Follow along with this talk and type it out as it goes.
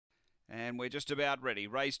And we're just about ready.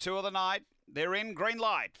 Race 2 of the night. They're in. Green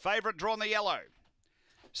light. Favourite drawn the yellow.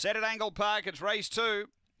 Set at Angle Park. It's race 2.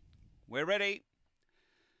 We're ready.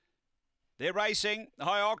 They're racing.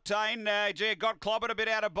 High Octane got clobbered a bit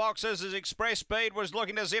out of boxes as Express Speed was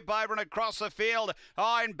looking to zip over and across the field.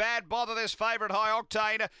 Oh, in bad bother, this favourite High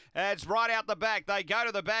Octane. It's right out the back. They go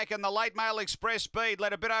to the back, and the late mail Express Speed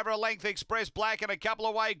led a bit over a length. Express Black and a couple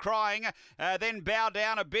away Crying. Then Bow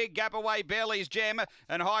Down, a big gap away Bailey's Gem,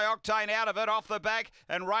 and High Octane out of it off the back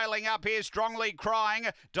and railing up here strongly Crying.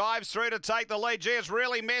 Dives through to take the lead. Gee, it's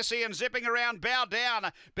really messy and zipping around Bow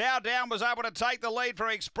Down. Bow Down was able to take the lead from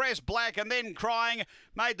Express Black, and then Crying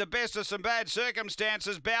made the best of some bad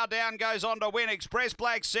circumstances. Bow Down goes on to win. Express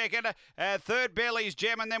Black second, third Bailey's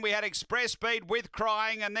Gem, and then we had Express Speed with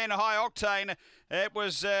Crying, and then High Octane. It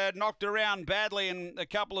was knocked around badly in a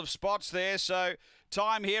couple of spots there, so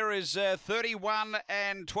time here is 31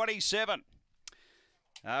 and 27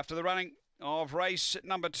 after the running of race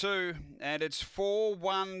number 2, and it's 4,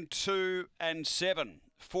 1, 2 and 7.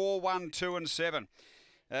 4, 1, 2 and 7.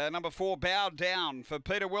 Number 4, Bow Down for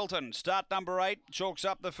Peter Wilton. Start number 8, chalks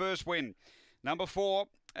up the first win. Number 4,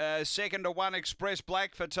 second to 1, Express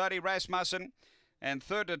Black for Tony Rasmussen. And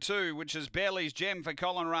third to 2, which is Bailey's Gem for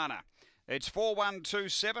Colin Rana. It's 4, 1, 2,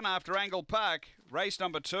 7 after Angle Park, race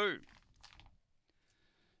number 2.